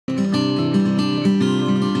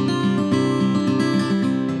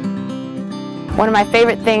One of my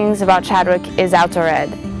favorite things about Chadwick is outdoor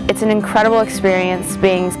ed. It's an incredible experience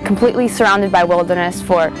being completely surrounded by wilderness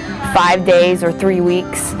for 5 days or 3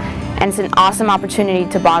 weeks, and it's an awesome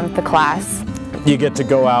opportunity to bond with the class. You get to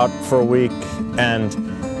go out for a week and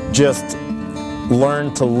just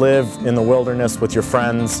learn to live in the wilderness with your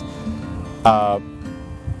friends.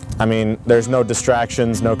 I mean, there's no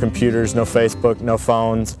distractions, no computers, no Facebook, no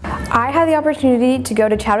phones. I had the opportunity to go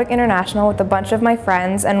to Chadwick International with a bunch of my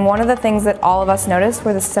friends, and one of the things that all of us noticed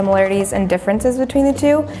were the similarities and differences between the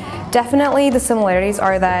two. Definitely the similarities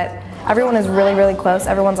are that everyone is really, really close.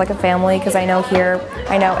 Everyone's like a family, because I know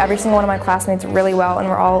every single one of my classmates really well, and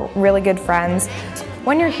we're all really good friends.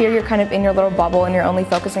 When you're here, you're kind of in your little bubble and you're only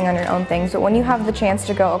focusing on your own things, but when you have the chance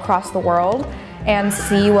to go across the world and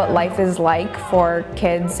see what life is like for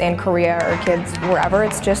kids in Korea or kids wherever,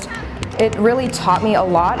 it really taught me a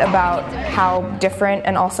lot about how different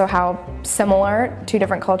and also how similar two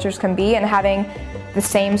different cultures can be, and having the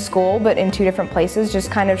same school but in two different places just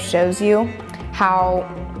kind of shows you how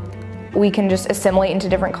we can just assimilate into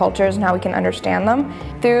different cultures and how we can understand them.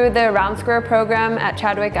 Through the Round Square program at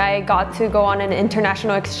Chadwick, I got to go on an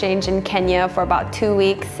international exchange in Kenya for about 2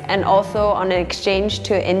 weeks, and also on an exchange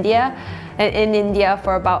to India, in India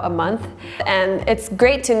for about a month. And it's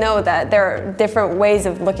great to know that there are different ways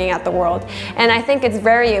of looking at the world. And I think it's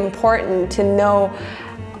very important to know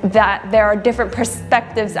that there are different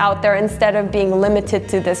perspectives out there instead of being limited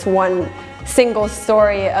to this one single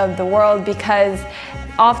story of the world, because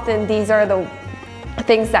often these are the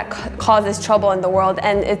things that causes trouble in the world,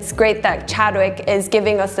 and it's great that Chadwick is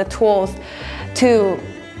giving us the tools to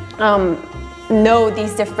know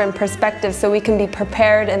these different perspectives so we can be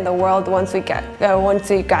prepared in the world once we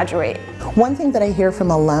graduate. One thing that I hear from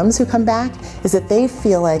alums who come back is that they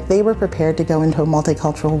feel like they were prepared to go into a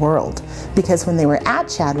multicultural world, because when they were at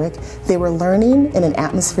Chadwick, they were learning in an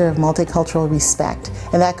atmosphere of multicultural respect,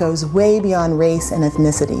 and that goes way beyond race and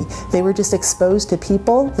ethnicity. They were just exposed to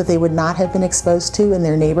people that they would not have been exposed to in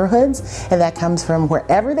their neighborhoods, and that comes from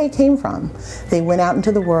wherever they came from. They went out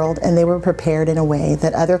into the world and they were prepared in a way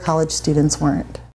that other college students weren't.